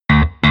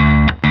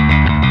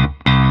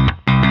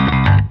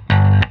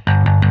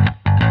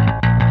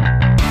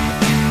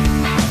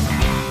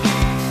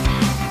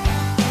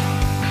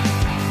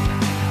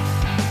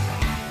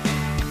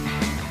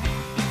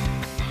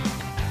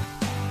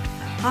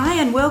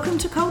Welcome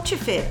to Culture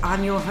Fit.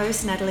 I'm your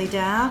host, Natalie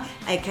Dow,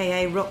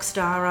 aka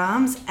Rockstar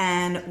Arms,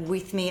 and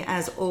with me,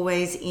 as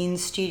always, in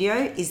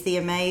studio is the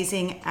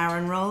amazing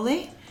Aaron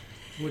Rowley.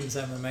 Wouldn't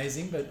say I'm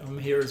amazing, but I'm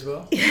here as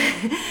well.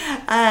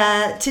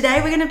 Today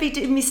we're going to be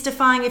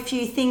demystifying a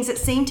few things that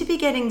seem to be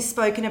getting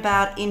spoken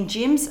about in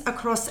gyms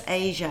across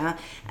Asia,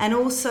 and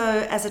also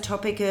as a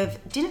topic of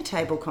dinner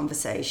table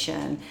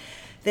conversation.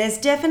 There's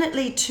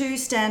definitely two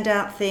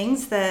standout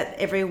things that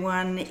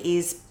everyone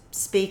is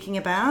speaking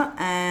about,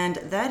 and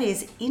that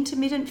is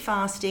intermittent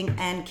fasting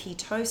and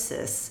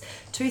ketosis,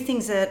 two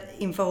things that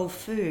involve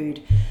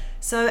food.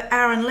 So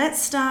Aaron, let's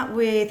start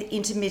with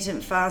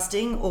intermittent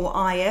fasting, or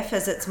IF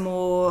as it's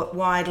more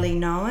widely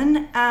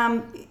known.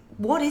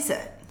 What is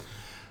it?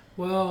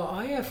 Well,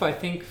 IF, I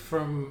think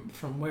from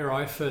where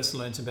I first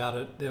learnt about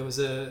it, there was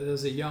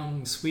a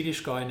young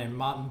Swedish guy named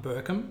Martin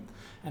Berkham,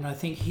 and I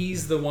think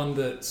he's the one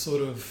that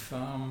sort of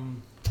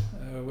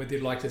whether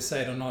you'd like to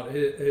say it or not,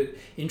 it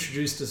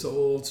introduced us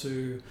all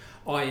to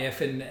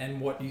IF and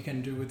what you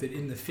can do with it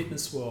in the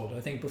fitness world. I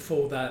think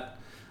before that,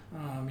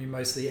 you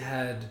mostly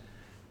had,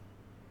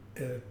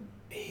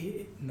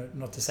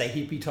 not to say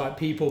hippie type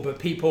people, but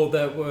people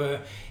that were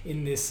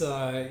in this,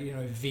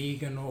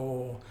 vegan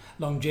or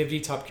longevity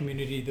type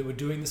community that were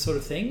doing this sort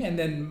of thing. And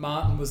then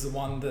Martin was the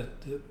one that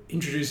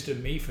introduced to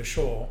me for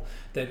sure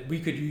that we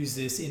could use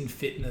this in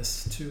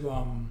fitness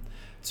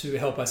to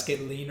help us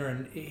get leaner,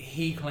 and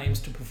he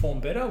claims to perform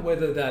better.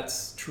 Whether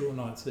that's true or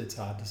not, it's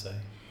hard to say.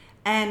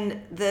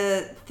 And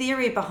the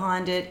theory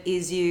behind it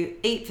is you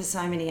eat for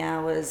so many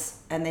hours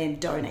and then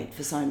don't eat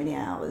for so many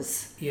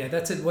hours. Yeah,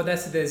 that's it. Well,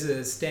 there's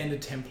a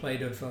standard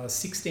template of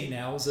 16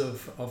 hours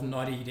of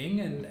not eating,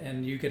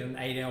 and you get an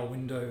 8-hour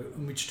window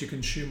in which to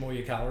consume all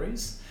your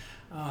calories.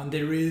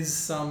 There is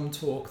some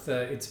talk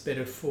that it's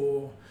better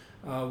for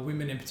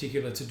women in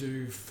particular to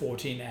do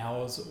 14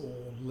 hours or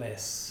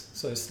less,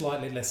 so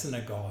slightly less than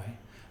a guy.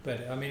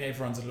 But I mean,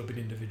 everyone's a little bit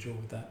individual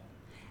with that.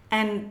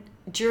 And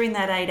during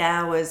that 8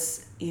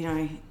 hours,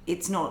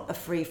 it's not a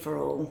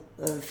free-for-all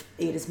of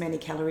eat as many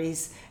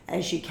calories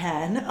as you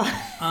can.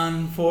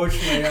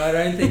 Unfortunately, I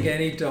don't think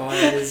any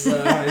diet is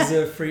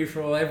a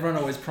free-for-all. Everyone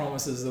always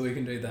promises that we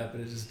can do that,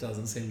 but it just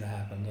doesn't seem to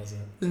happen, does it?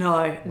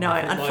 No,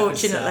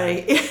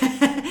 unfortunately.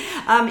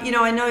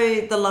 I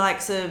know the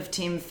likes of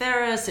Tim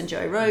Ferriss and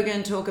Joe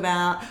Rogan talk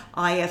about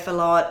IF a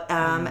lot,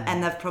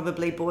 and they've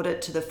probably brought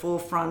it to the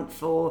forefront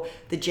for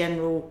the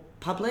general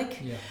public.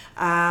 Yeah.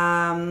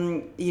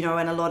 And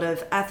a lot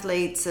of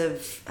athletes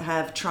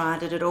have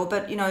tried it at all.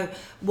 But,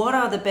 what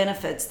are the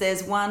benefits?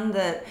 There's one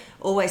that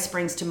always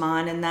springs to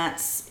mind, and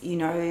that's,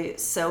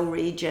 cell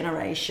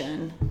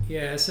regeneration.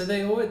 Yeah, so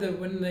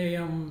when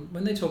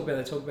they talk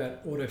about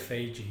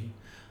autophagy.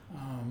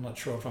 I'm not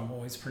sure if I'm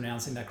always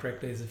pronouncing that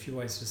correctly. There's a few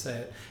ways to say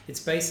it. It's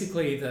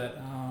basically that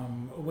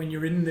when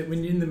you're in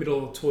the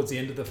middle, towards the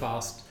end of the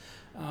fast,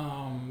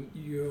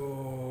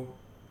 your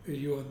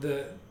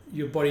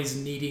body's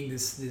needing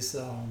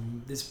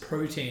this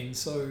protein.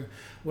 So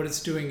what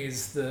it's doing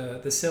is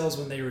the cells,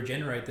 when they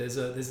regenerate, there's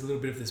a little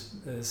bit of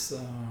this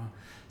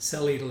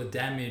cellular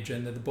damage,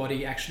 and that the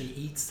body actually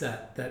eats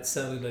that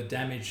cellular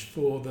damage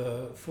for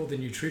the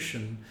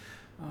nutrition.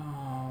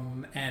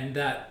 And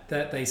that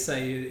they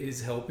say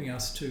is helping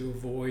us to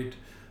avoid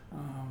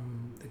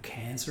the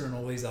cancer and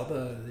all these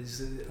other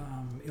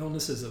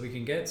illnesses that we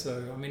can get.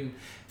 So I mean,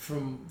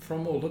 from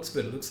all looks of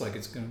it, it looks like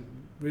it's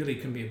really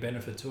can be a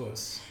benefit to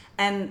us.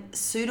 And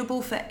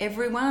suitable for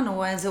everyone,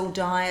 or as all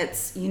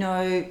diets,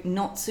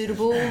 not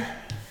suitable?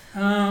 We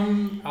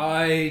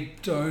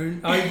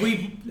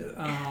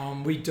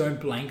don't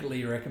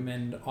blanketly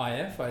recommend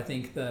IF. I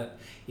think that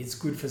it's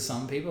good for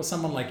some people.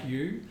 Someone like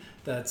you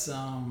that's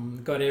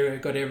got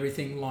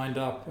everything lined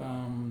up,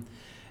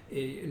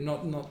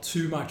 not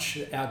too much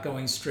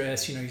outgoing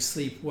stress. You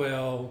sleep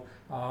well,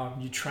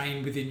 you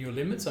train within your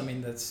limits. I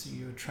mean,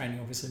 you're training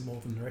obviously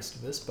more than the rest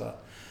of us,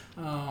 but.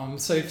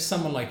 So for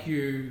someone like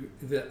you,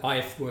 the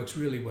IF works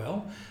really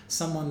well.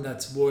 Someone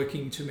that's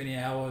working too many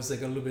hours, they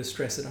got a little bit of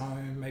stress at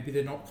home, maybe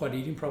they're not quite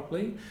eating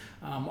properly.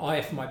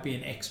 IF might be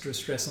an extra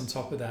stress on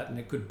top of that, and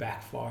it could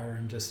backfire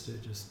and just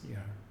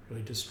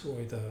really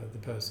destroy the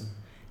person.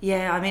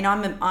 Yeah, I mean,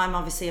 I'm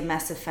obviously a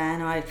massive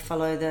fan. I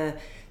follow the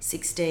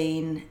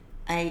 16-8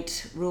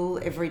 rule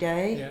every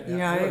day.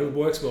 Yeah. Well, it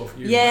works well for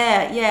you.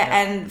 Yeah, right? Yeah.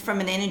 And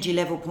from an energy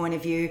level point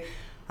of view,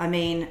 I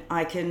mean,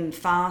 I can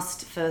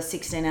fast for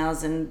 16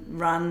 hours and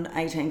run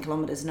 18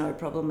 kilometres, no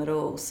problem at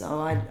all. So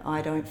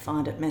I don't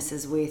find it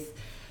messes with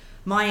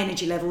my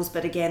energy levels.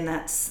 But again,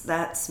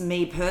 that's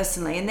me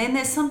personally. And then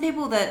there's some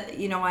people that,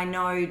 I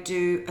know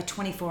do a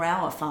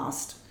 24-hour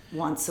fast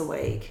once a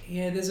week.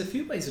 Yeah, there's a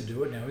few ways to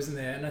do it now, isn't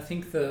there? And I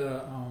think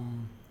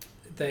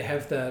they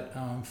have that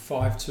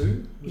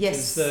 5-2, which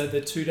is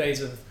the 2 days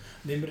of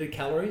limited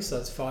calories. So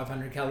it's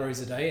 500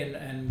 calories a day,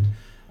 and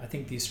I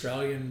think the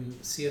Australian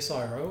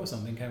CSIRO or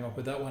something came up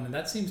with that one, and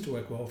that seems to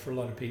work well for a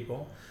lot of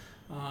people.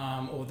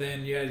 or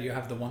then you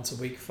have the once a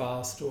week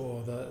fast,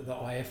 or the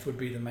IF would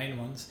be the main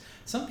ones.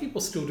 Some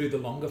people still do the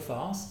longer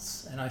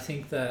fasts, and I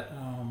think that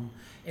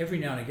every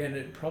now and again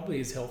it probably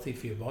is healthy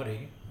for your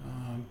body.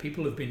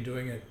 People have been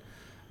doing it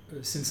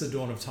since the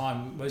dawn of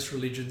time. Most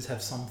religions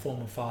have some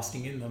form of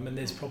fasting in them, and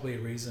there's probably a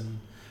reason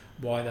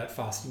why that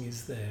fasting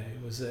is there.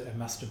 It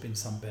must have been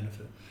some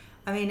benefit.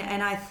 I mean,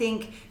 and I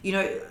think,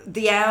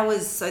 the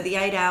hours, so the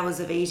 8 hours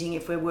of eating,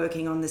 if we're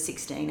working on the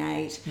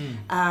 16-8,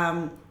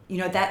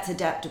 that's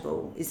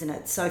adaptable, isn't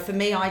it? So for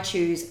me, I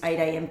choose 8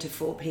 a.m. to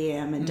 4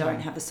 p.m. and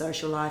don't have a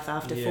social life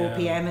after 4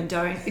 p.m. and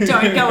don't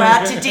go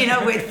out to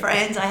dinner with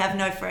friends. I have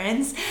no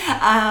friends.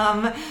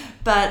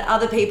 But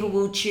other people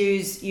will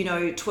choose,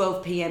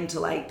 12 p.m.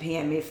 till 8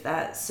 p.m. if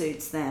that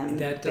suits them.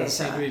 That does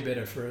seem to be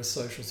better for a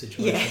social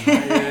situation.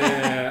 Yeah.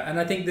 Yeah. And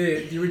I think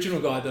the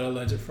original guy that I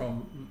learned it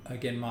from,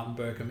 again, Martin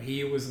Berkham,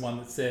 he was the one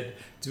that said,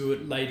 do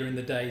it later in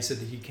the day so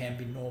that you can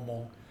be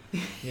normal.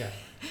 Yeah.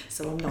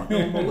 So I'm not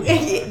normal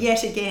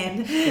yet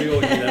again. We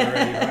all knew that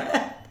already,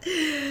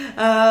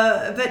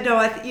 right? But no,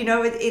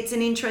 it's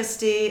an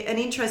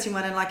interesting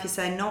one, and like you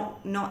say,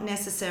 not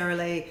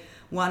necessarily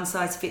one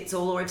size fits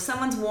all. Or if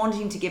someone's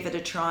wanting to give it a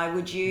try,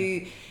 would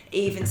you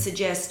even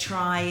suggest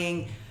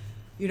trying,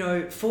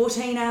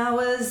 14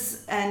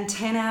 hours and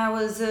 10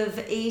 hours of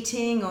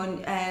eating,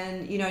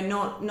 and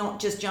not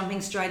just jumping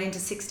straight into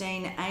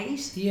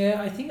 16-8?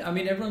 Yeah,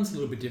 everyone's a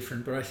little bit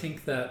different, but I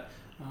think that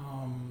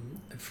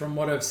from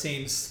what I've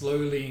seen,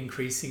 slowly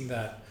increasing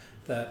that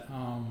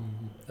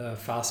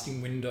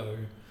fasting window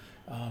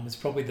is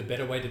probably the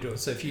better way to do it.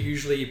 So if you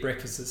usually eat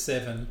breakfast at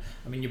 7,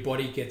 your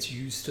body gets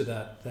used to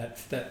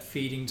that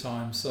feeding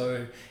time,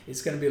 so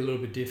it's going to be a little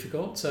bit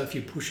difficult. So if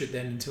you push it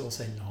then until,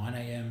 say, 9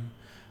 a.m,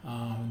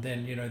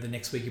 then the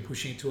next week you're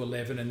pushing it to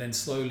 11, and then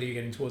slowly you're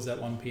getting towards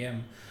that 1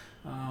 p.m.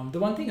 The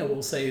one thing I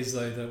will say is,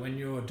 though, that when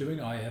you're doing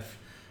IF,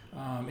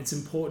 it's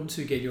important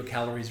to get your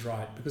calories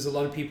right, because a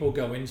lot of people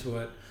go into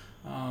it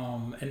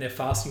and they're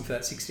fasting for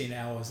that 16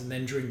 hours, and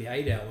then during the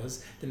 8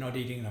 hours they're not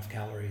eating enough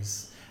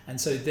calories, and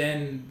so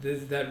then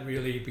that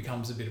really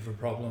becomes a bit of a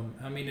problem.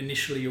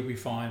 Initially you'll be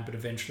fine, but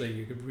eventually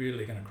you're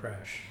really going to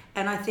crash.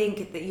 And I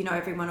think that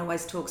everyone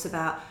always talks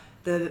about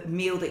the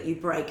meal that you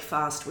break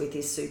fast with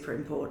is super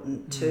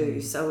important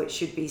too. So it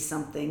should be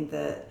something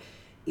that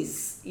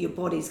is your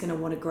body's going to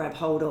want to grab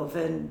hold of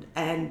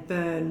and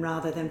burn,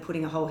 rather than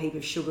putting a whole heap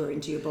of sugar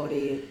into your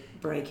body,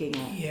 breaking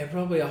it. Yeah,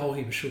 probably a whole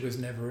heap of sugar is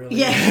never really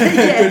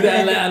good,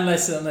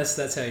 unless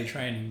that's how you're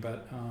training.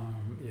 But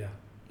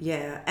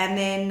yeah, and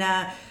then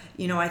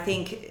I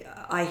think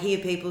I hear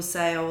people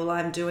say, "Oh, well,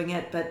 I'm doing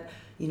it, but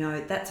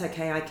that's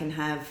okay. I can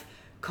have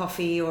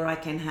coffee, or I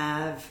can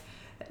have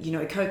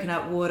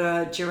coconut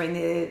water during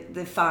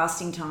the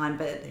fasting time."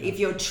 But if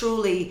you're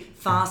truly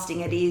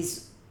fasting, it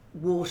is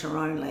water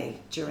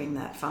only during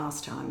that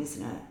fast time,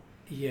 isn't it?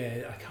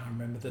 Yeah, I can't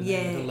remember the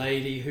name of the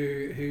lady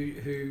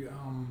who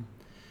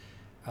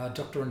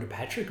Dr. Rhonda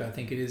Patrick, I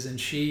think it is, and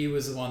she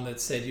was the one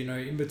that said,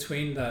 in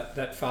between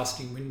that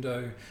fasting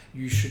window,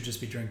 you should just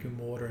be drinking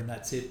water, and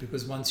that's it,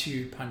 because once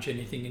you punch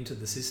anything into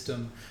the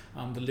system,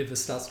 the liver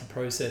starts to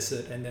process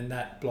it, and then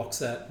that blocks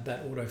that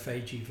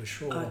autophagy for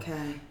sure.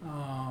 Okay.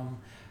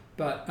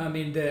 But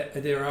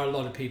there are a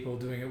lot of people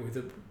doing it with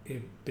a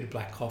bit of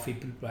black coffee,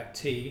 bit of black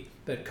tea,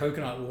 but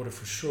coconut water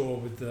for sure,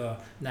 with the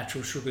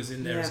natural sugars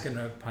in there, is going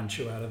to punch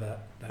you out of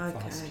that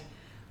fast.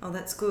 Oh,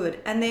 that's good.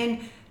 And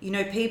then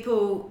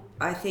people,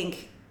 I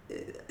think,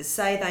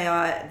 say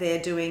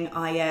they're doing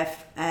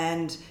IF,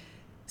 and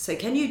so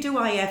can you do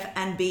IF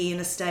and be in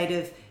a state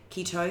of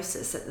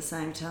ketosis at the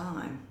same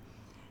time?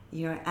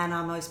 And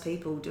are most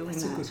people doing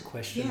that? That's a good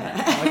question. Yeah.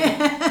 I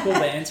can pull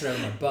the answer out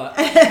of my butt.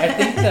 I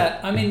think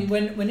that,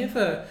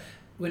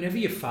 whenever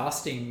you're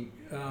fasting,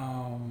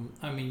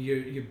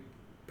 you're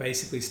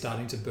basically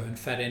starting to burn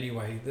fat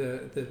anyway.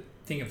 The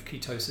thing of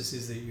ketosis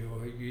is that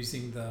you're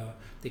using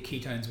the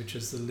ketones, which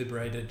is the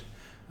liberated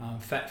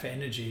fat, for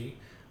energy.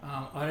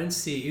 I don't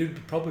see, it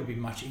would probably be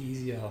much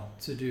easier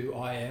to do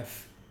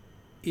IF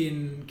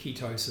in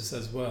ketosis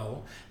as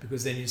well,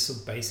 because then you're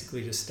still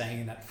basically just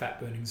staying in that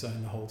fat burning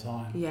zone the whole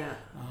time. Yeah.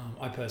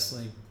 I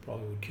personally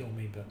probably would kill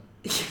me, but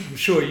I'm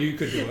sure you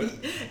could do it.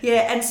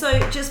 Yeah, and so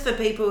just for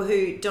people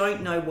who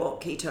don't know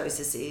what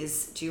ketosis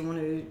is, do you want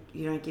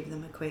to give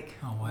them a quick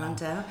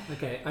rundown?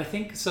 Okay, I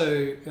think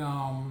so.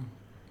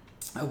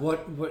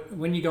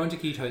 When you go into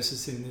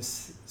ketosis in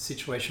this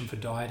situation for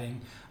dieting,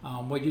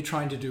 what you're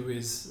trying to do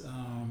is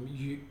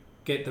you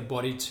get the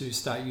body to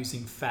start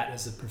using fat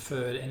as a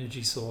preferred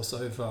energy source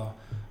over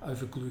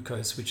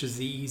glucose, which is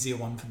the easier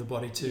one for the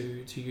body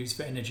to use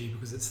for energy,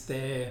 because it's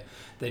there.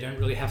 They don't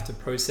really have to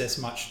process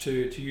much to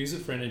use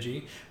it for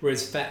energy,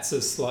 whereas fat's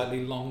a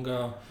slightly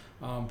longer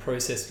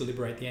process to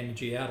liberate the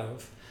energy out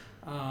of.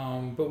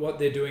 But what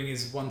they're doing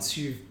is, once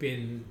you've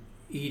been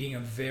eating a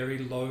very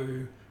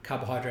low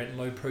carbohydrate and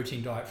low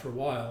protein diet for a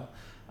while,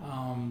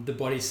 the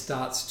body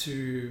starts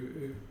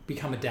to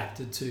become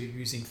adapted to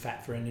using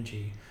fat for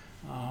energy.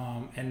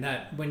 And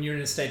that when you're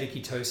in a state of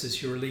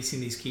ketosis, you're releasing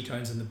these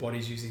ketones and the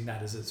body's using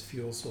that as its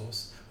fuel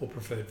source or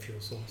preferred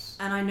fuel source.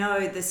 And I know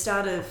at the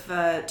start of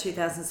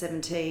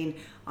 2017,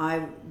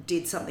 I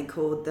did something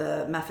called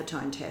the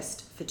Maffetone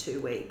test for 2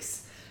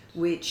 weeks,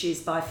 which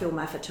is by Phil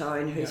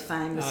Maffetone, who's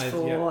famous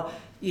for,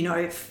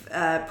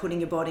 putting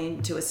your body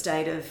into a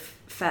state of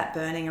fat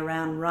burning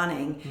around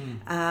running.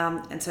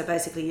 And so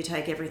basically you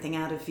take everything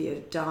out of your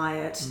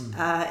diet,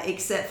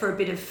 except for a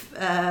bit of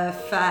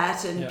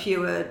fat and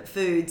pure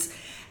foods.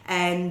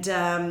 And,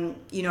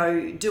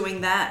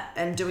 doing that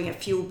and doing a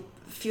fuel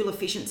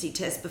efficiency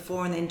test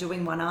before and then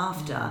doing one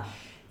after,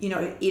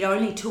 it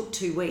only took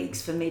 2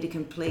 weeks for me to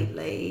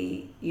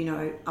completely,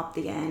 up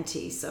the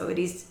ante. So it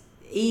is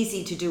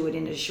easy to do it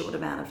in a short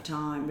amount of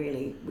time,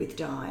 really, with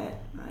diet,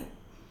 right?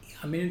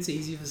 I mean, it's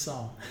easy for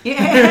some.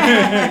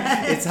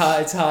 Yeah. It's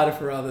harder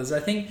for others. I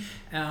think,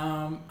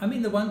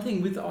 the one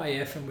thing with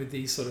IF and with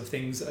these sort of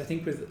things, I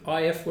think with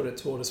IF, what it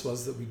taught us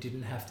was that we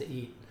didn't have to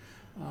eat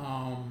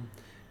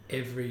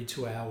every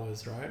 2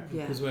 hours, right?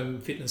 Yeah. Because when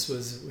fitness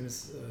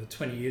was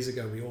 20 years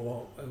ago, we were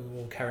all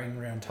carrying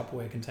around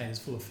Tupperware containers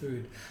full of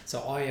food.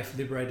 So IF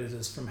liberated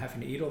us from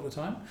having to eat all the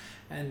time.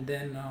 And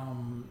then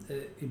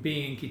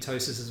being in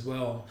ketosis as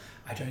well,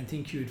 I don't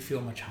think you'd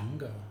feel much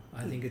hunger.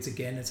 I think it's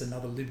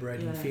another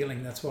liberating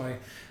feeling. That's why,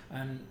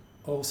 and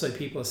also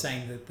people are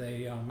saying that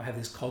they have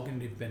this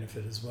cognitive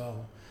benefit as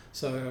well.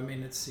 So, I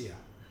mean, it's,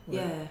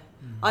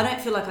 I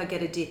don't feel like I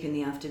get a dip in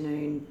the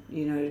afternoon,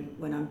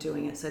 when I'm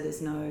doing it. So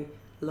there's no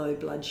low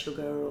blood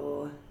sugar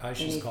or I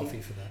choose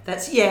coffee for that.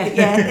 That's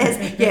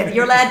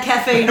you're allowed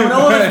caffeine on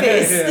all of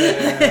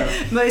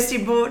this. Most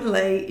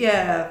importantly,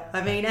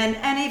 I mean,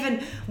 and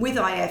even with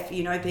IF,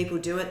 people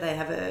do it. They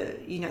have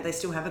they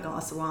still have a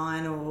glass of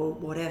wine or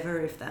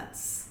whatever. If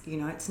that's,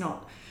 it's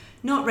not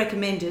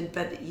recommended,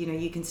 but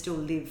you can still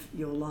live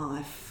your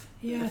life.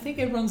 Yeah, I think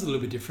everyone's a little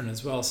bit different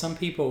as well. Some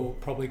people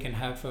probably can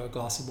have a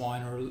glass of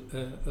wine or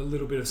a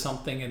little bit of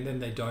something, and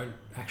then they don't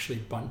actually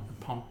pump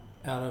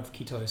out of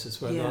ketosis,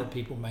 where other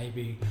people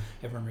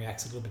everyone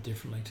reacts a little bit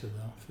differently to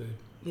the food.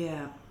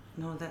 Yeah,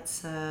 no,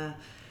 that's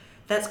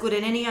good.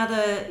 And any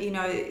other,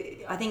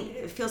 I think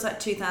it feels like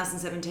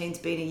 2017's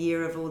been a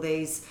year of all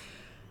these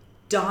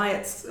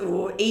diets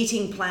or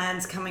eating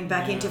plans coming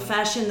back into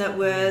fashion that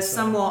were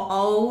somewhat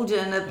old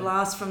and a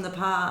blast from the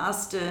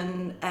past,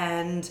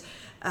 and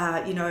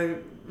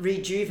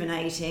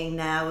rejuvenating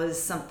now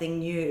as something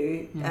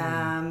new.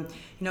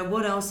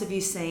 What else have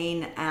you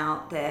seen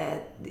out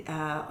there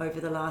over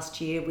the last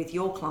year with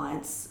your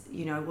clients?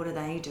 What are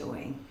they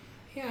doing?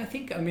 Yeah, I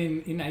think,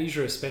 in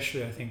Asia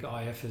especially, I think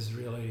IF is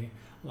really,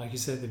 like you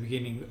said at the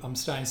beginning, I'm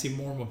starting to see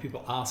more and more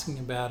people asking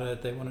about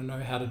it. They want to know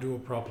how to do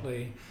it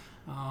properly.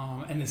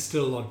 And there's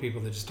still a lot of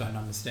people that just don't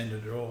understand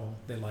it at all.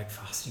 They're like,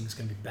 fasting is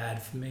going to be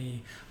bad for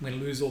me. I'm going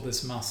to lose all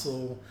this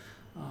muscle.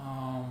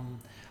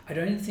 I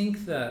don't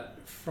think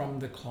that from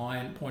the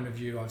client point of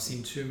view, I've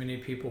seen too many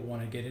people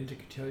want to get into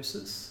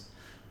ketosis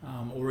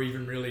or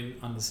even really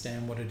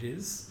understand what it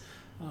is.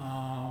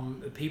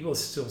 People are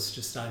still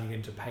just starting to get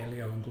into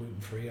paleo and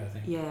gluten-free, I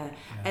think. Yeah.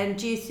 And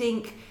do you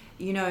think,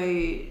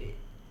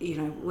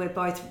 we're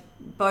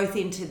both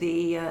into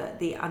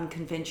the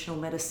unconventional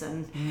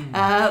medicine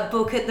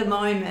book at the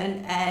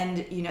moment,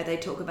 and, they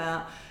talk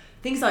about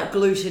things like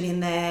gluten in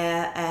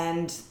there,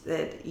 and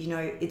that,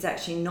 it's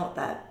actually not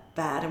that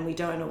bad, and we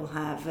don't all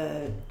have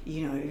an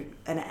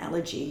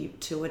allergy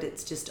to it.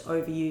 It's just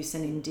overuse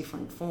and in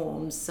different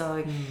forms.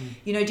 So,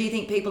 do you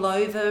think people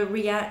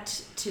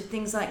overreact to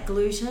things like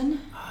gluten?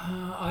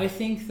 I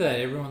think that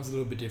everyone's a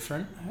little bit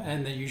different,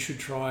 and that you should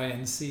try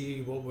and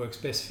see what works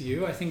best for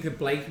you. I think the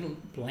blanket.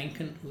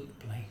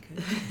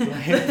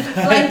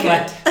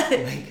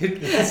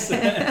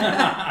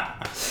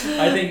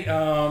 I think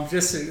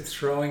just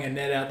throwing a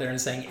net out there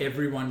and saying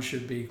everyone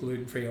should be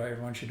gluten-free, or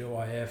everyone should do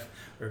IF,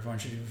 or everyone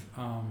should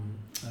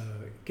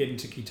get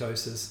into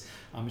ketosis,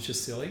 it's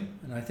just silly.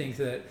 And I think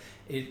that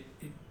it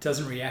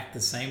doesn't react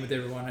the same with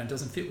everyone, and it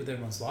doesn't fit with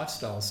everyone's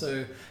lifestyle.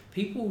 So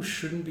people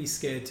shouldn't be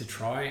scared to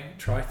try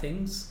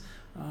things,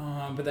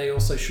 but they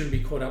also shouldn't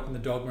be caught up in the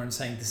dogma and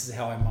saying this is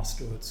how I must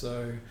do it.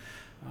 So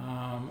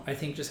I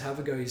think just have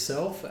a go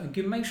yourself, and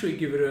make sure you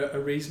give it a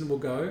reasonable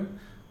go.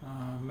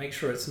 Make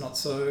sure it's not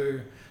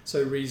so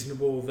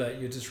reasonable that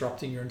you're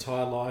disrupting your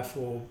entire life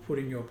or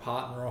putting your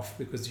partner off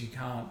because you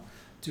can't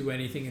do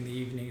anything in the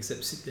evening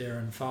except sit there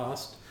and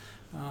fast.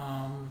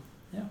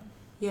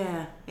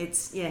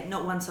 It's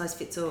not one size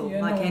fits all,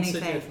 like no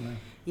anything. Definitely.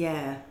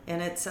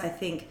 And it's, I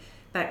think,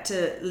 back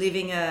to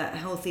living a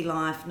healthy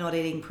life, not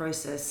eating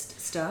processed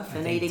stuff,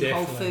 and eating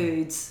whole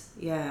foods.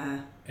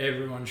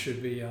 Everyone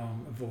should be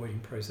avoiding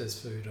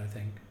processed food, I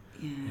think.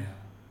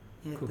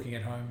 Cooking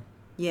at home.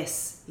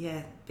 Yes,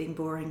 being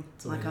boring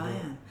like I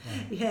am.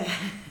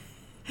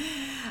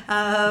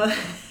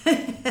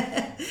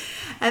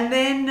 And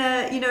then,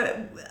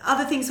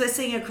 other things we're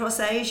seeing across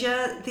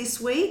Asia this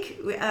week,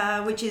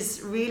 which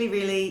is really,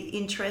 really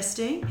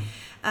interesting.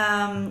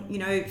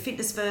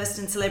 Fitness First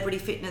and Celebrity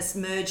Fitness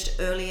merged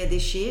earlier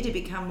this year to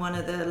become one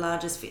of the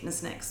largest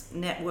fitness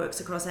networks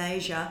across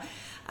Asia.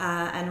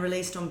 and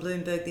released on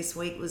Bloomberg this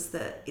week was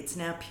that it's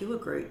now Pure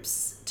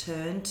Group's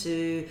turn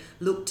to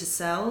look to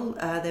sell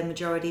their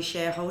majority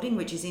shareholding,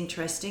 which is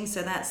interesting.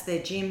 So that's their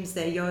gyms,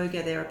 their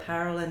yoga, their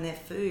apparel and their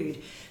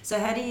food. So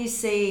how do you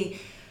see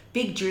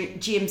big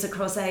gyms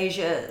across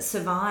Asia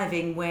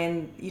surviving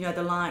when, you know,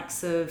 the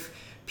likes of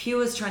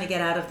Pure's trying to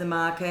get out of the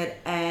market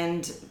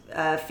and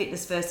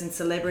Fitness First and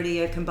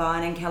Celebrity are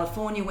combining?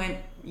 California went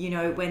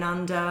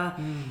under.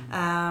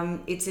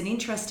 It's an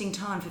interesting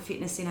time for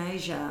fitness in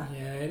Asia.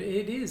 Yeah,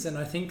 it is. And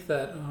I think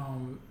that,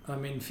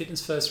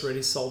 Fitness First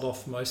already sold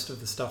off most of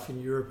the stuff in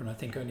Europe, and I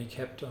think only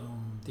kept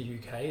the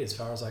UK as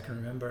far as I can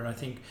remember. And I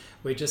think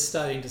we're just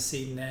starting to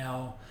see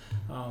now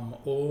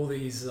all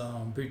these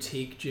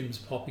boutique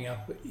gyms popping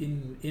up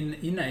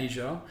in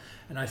Asia.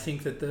 And I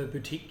think that the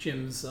boutique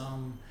gyms,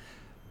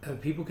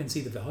 people can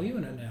see the value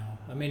in it now.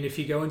 I mean, if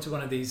you go into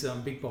one of these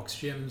big box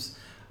gyms,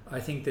 I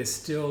think they're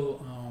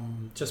still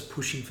just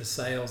pushing for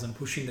sales and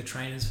pushing the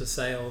trainers for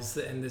sales,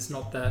 and there's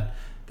not that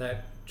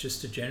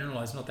just to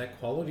generalize, not that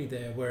quality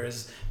there.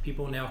 Whereas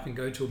people now can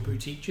go to a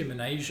boutique gym in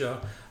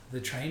Asia, the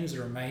trainers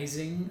are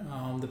amazing,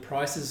 the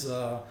prices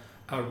are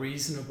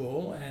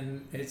reasonable,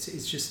 and it's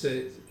just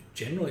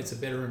generally it's a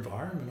better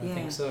environment. I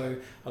think so.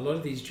 A lot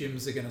of these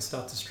gyms are going to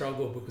start to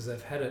struggle because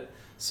they've had it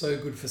so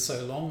good for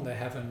so long. They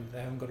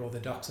haven't got all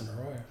their ducks in a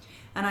row.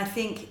 And I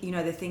think, you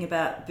know, the thing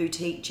about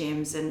boutique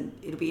gyms, and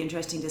it'll be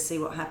interesting to see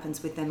what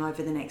happens with them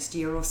over the next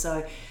year or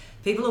so,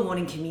 people are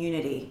wanting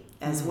community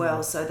as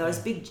well. So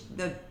those the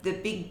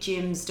big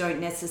gyms don't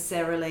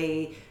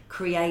necessarily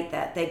create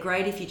that. They're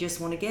great if you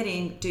just want to get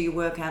in, do your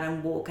workout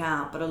and walk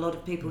out. But a lot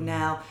of people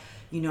now,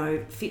 you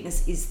know,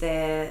 fitness is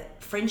their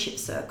friendship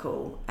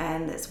circle,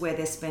 and that's where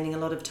they're spending a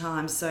lot of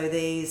time. So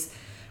these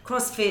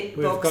CrossFit boxes.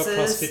 We've got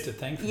CrossFit to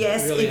thank for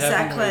yes, that. Really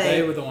exactly.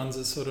 They were the ones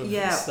that sort of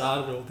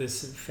started all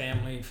this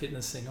family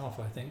fitness thing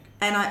off, I think.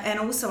 And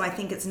also I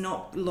think it's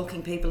not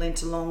locking people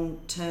into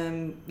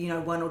long-term, you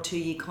know, 1 or 2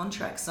 year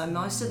contracts. So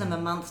most of them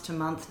are month to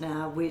month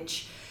now,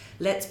 which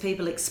lets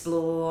people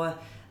explore,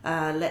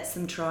 lets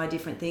them try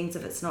different things.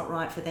 If it's not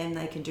right for them,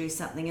 they can do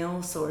something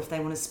else, or if they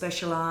want to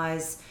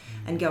specialise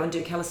and go and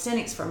do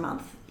calisthenics for a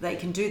month, they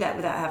can do that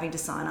without having to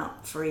sign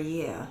up for a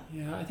year.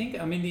 Yeah, I think,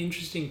 the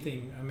interesting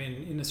thing,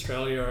 in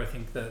Australia, I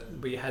think that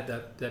we had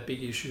that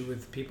big issue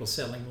with people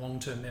selling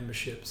long-term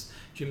memberships,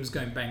 gyms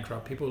going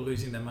bankrupt, people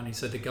losing their money,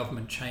 so the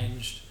government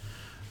changed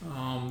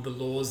the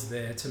laws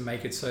there to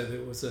make it so that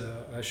it was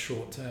a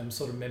short-term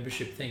sort of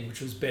membership thing,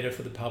 which was better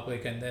for the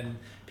public, and then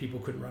people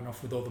couldn't run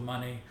off with all the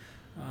money.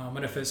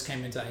 When I first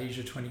came into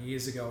Asia 20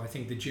 years ago, I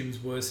think the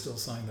gyms were still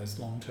selling those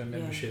long-term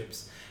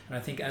memberships. And I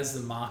think as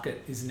the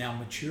market is now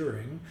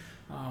maturing,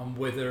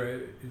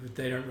 whether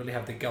they don't really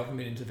have the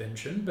government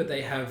intervention, but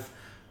they have,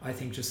 I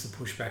think, just the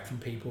pushback from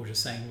people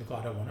just saying, look,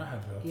 I don't want to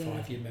have a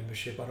 5-year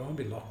membership. I don't want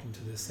to be locked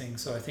into this thing.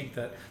 So I think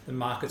that the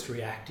market's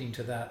reacting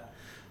to that.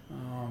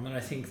 And I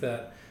think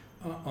that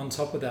on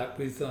top of that,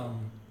 with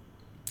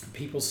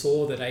people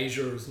saw that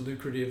Asia is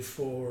lucrative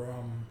for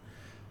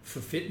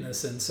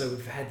fitness, and so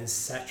we've had this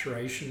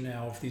saturation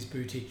now of these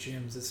boutique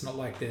gyms. It's not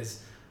like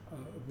there's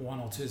one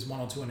or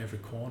two on every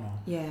corner.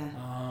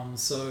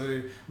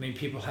 So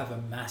people have a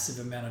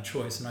massive amount of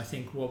choice, and I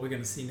think what we're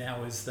going to see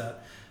now is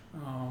that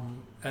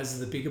as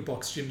the bigger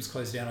box gyms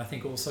close down, I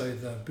think also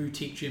the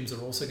boutique gyms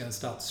are also going to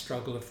start to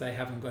struggle if they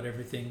haven't got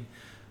everything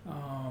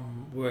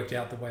worked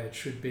out the way it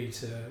should be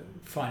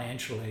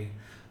financially.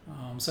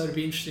 So it'll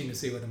be interesting to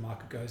see where the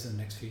market goes in the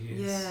next few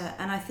years. Yeah,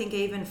 and I think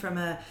even from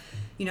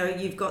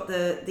you've got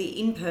the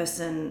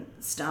in-person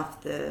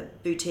stuff, the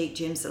boutique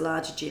gyms, the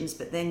larger gyms,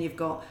 but then you've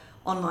got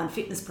online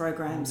fitness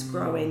programs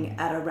growing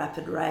at a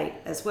rapid rate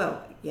as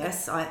well.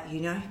 Yes,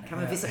 come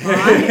and visit mine.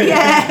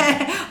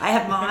 I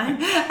have mine.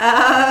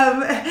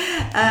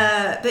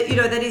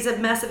 But that is a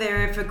massive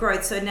area for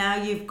growth. So now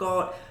you've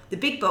got the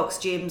big box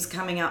gyms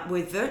coming up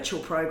with virtual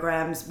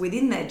programs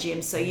within their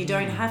gyms, so you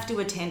don't have to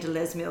attend a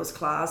Les Mills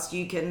class.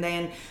 You can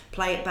then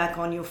play it back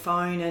on your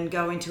phone and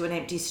go into an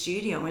empty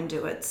studio and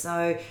do it.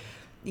 So,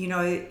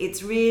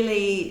 it's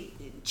really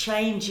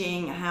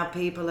changing how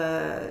people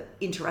are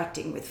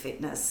interacting with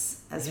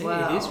fitness as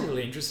well. It is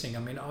really interesting.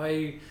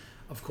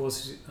 Of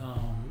course,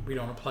 we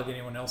don't want to plug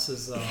anyone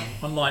else's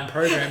online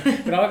program,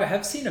 but I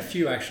have seen a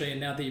few actually. And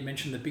now that you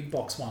mentioned the big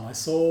box one, I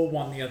saw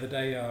one the other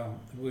day.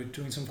 We were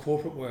doing some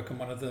corporate work, and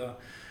one of the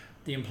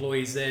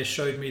employees there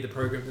showed me the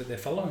program that they're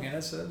following, and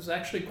it was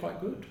actually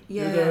quite good.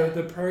 Yeah,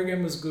 the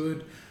program was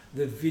good.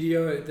 The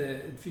video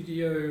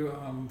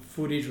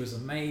footage was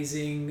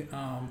amazing.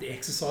 The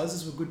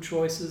exercises were good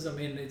choices.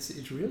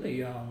 It's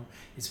really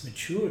it's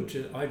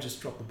matured. I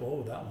just dropped the ball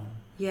with that one.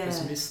 Yeah,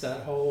 just missed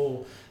that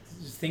whole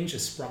thing.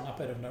 Just sprung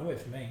up out of nowhere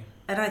for me.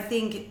 And I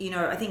think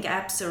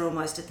apps are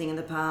almost a thing of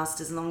the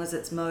past. As long as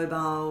it's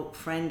mobile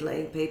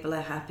friendly, people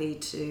are happy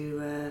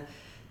to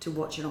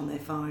watch it on their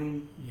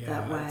phone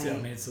that way.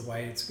 It's the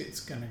way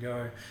it's going to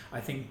go. I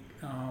think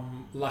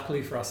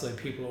luckily for us, though,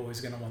 people are always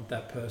going to want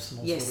that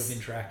personal sort of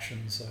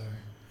interaction. So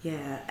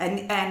Yeah,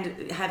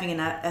 and having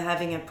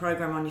a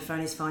program on your phone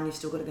is fine. You've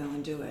still got to go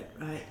and do it,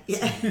 right?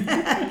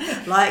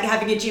 Yeah, like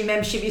having a gym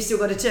membership, you've still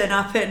got to turn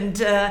up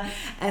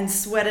and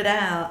sweat it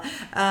out.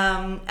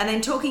 And then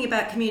talking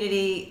about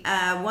community,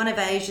 one of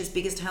Asia's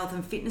biggest health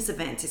and fitness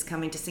events is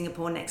coming to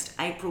Singapore next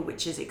April,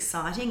 which is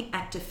exciting.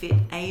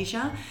 ActiveFit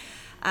Asia.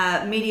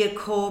 Media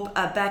Corp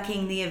are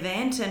backing the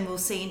event, and we'll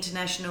see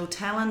international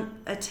talent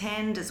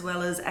attend, as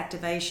well as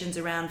activations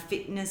around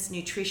fitness,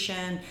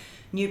 nutrition,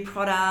 new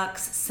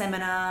products,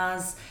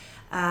 seminars.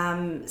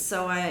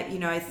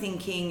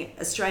 Thinking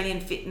Australian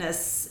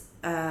fitness.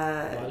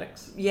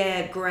 Alex.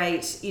 Yeah,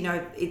 great.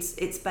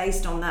 It's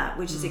based on that,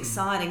 which is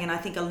exciting, and I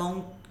think a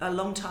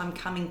long time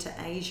coming to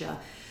Asia,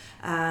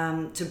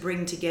 to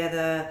bring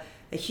together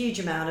a huge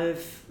amount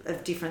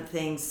of different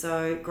things.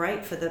 So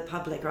great for the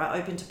public, right?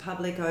 Open to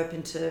public,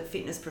 open to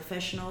fitness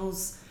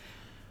professionals.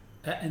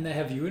 And they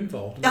have you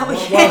involved. Oh,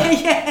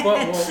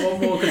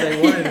 What more could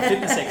they want in a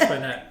fitness expo?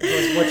 Nat? I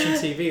was watching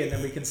TV, and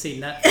then we can see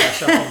Nat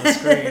flash up on the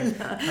screen.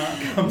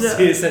 Come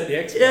see us at the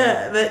expo.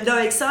 Yeah, but no,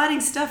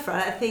 exciting stuff,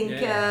 right? I think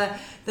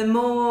the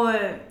more,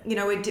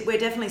 we're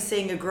definitely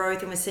seeing a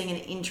growth, and we're seeing an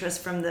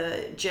interest from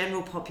the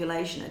general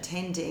population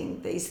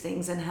attending these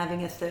things and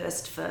having a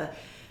thirst for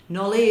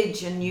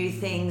knowledge and new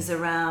things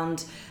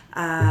around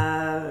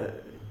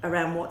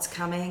what's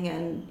coming,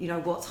 and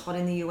what's hot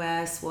in the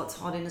US, what's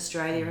hot in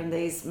Australia, and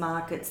these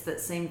markets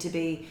that seem to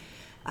be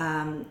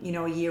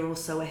a year or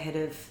so ahead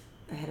of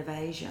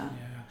Asia.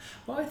 Yeah.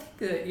 Well, I think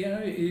that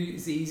it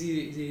is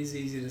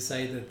easy to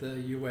say that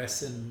the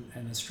US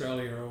and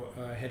Australia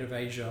are ahead of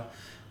Asia,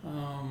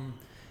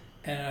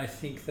 and I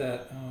think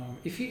that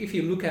if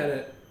you look at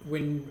it,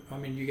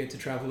 you get to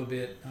travel a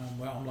bit.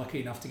 I'm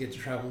lucky enough to get to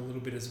travel a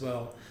little bit as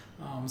well.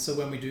 So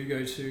when we do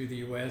go to the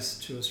US,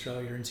 to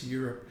Australia, and to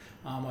Europe,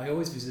 I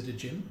always visit a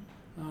gym,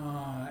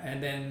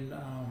 and then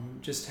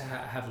just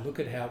have a look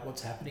at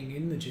what's happening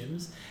in the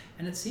gyms.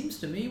 And it seems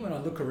to me, when I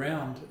look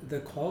around, the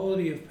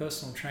quality of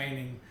personal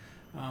training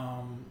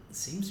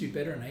seems to be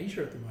better in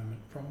Asia at the moment.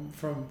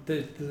 From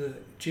the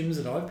gyms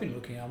that I've been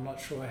looking at, I'm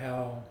not sure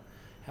how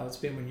it's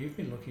been when you've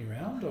been looking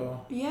around.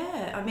 Or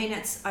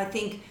I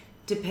think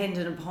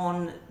dependent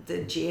upon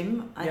the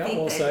gym.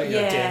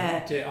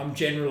 I'm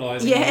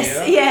generalising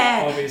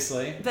here,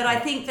 obviously. But I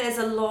think there's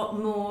a lot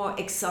more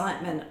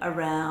excitement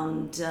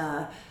around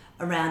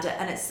it,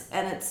 and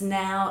it's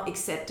now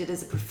accepted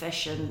as a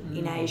profession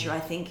in Asia. I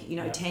think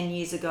 10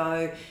 years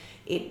ago,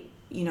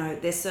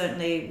 there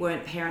certainly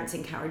weren't parents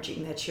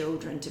encouraging their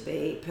children to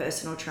be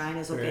personal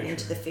trainers or get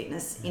into the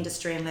fitness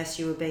industry unless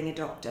you were being a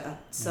doctor.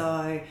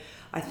 So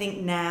I think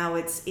now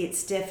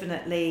it's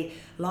definitely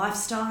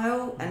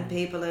lifestyle, and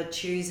people are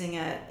choosing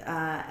it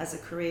as a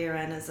career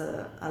and as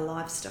a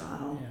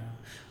lifestyle. Yeah.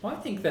 Well, I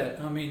think that,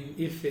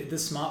 if the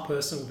smart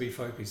person will be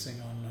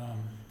focusing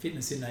on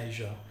fitness in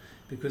Asia,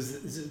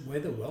 because where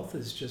the wealth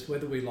is, just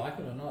whether we like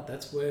it or not,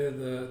 that's where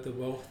the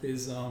wealth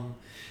is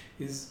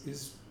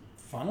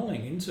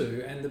funneling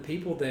into, and the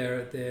people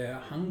there, they're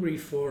hungry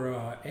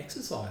for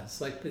exercise.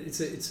 Like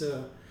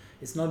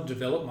it's not a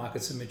developed market,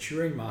 it's a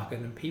maturing market,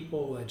 and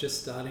people are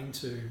just starting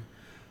to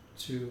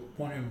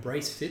want to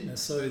embrace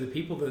fitness. So the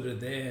people that are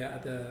there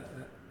at the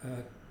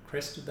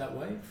crest of that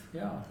wave,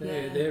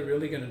 they're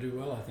really going to do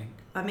well, I think.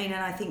 And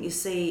I think you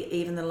see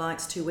even the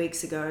likes 2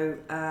 weeks ago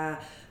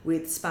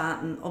with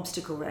Spartan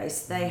Obstacle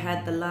Race, they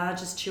had the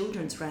largest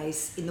children's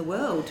race in the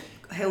world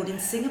held in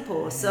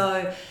Singapore. Yeah.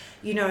 So,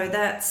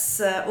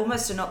 that's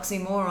almost an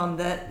oxymoron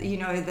that,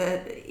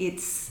 that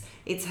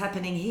it's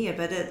happening here,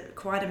 but it's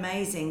quite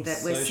amazing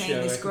that we're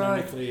seeing this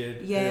growth.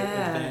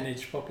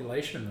 Advantaged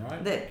population,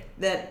 right?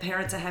 That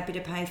parents are happy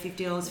to pay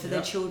 $50 for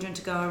their children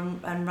to go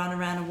and run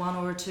around a 1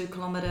 or a 2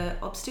 kilometre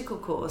obstacle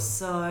course.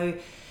 So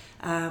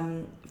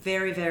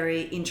very,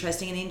 very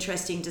interesting, and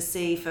interesting to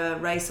see for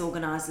race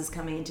organisers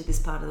coming into this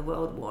part of the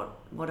world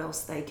what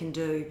else they can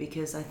do,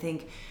 because I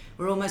think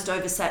we're almost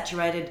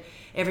oversaturated.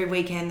 Every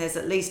weekend there's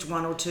at least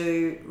 1 or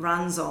 2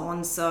 runs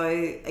on. So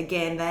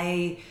again,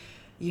 they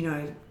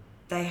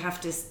have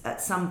to at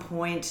some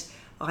point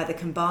either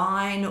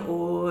combine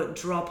or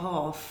drop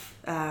off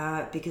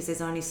because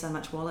there's only so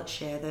much wallet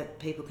share that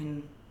people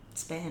can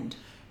spend.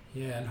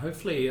 Yeah, and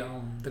hopefully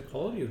the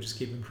quality will just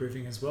keep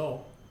improving as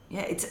well.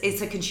 Yeah,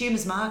 it's a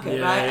consumer's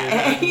market, right?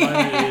 Yeah, at the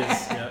moment it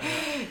is. Yeah.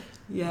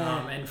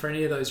 Yeah. And for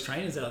any of those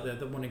trainers out there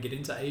that want to get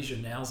into Asia,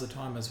 now's the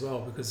time as well,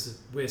 because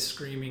we're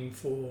screaming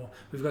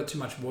we've got too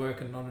much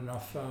work and not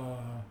enough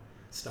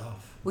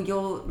staff. Well,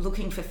 you're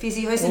looking for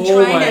physios and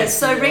trainers,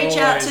 so reach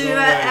out to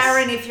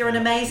Aaron if you're an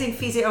amazing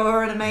physio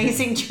or an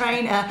amazing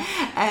trainer,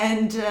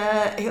 and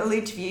he'll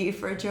interview you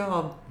for a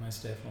job.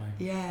 Most definitely.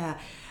 Yeah.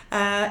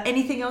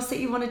 Anything else that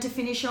you wanted to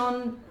finish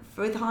on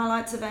with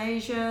highlights of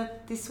Asia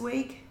this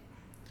week?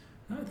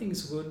 No, I think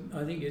it's good.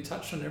 I think you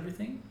touched on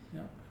everything.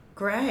 Yeah.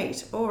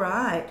 Great. All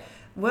right.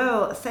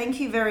 Well, thank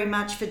you very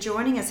much for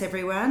joining us,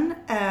 everyone.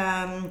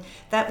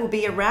 That will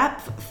be a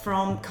wrap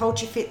from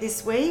Culture Fit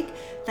this week.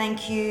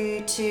 Thank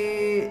you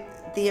to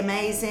the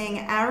amazing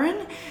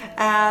Aaron.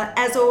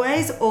 As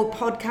always, all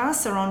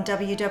podcasts are on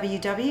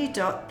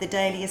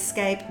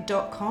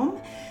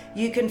www.thedailyescape.com.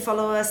 You can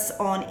follow us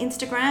on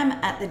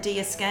Instagram at The D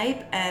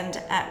Escape and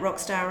at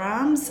Rockstar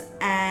Arms,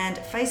 and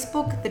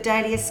Facebook, The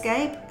Daily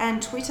Escape,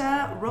 and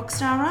Twitter,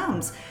 Rockstar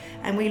Arms.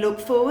 And we look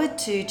forward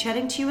to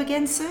chatting to you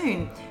again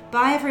soon.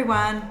 Bye,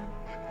 everyone.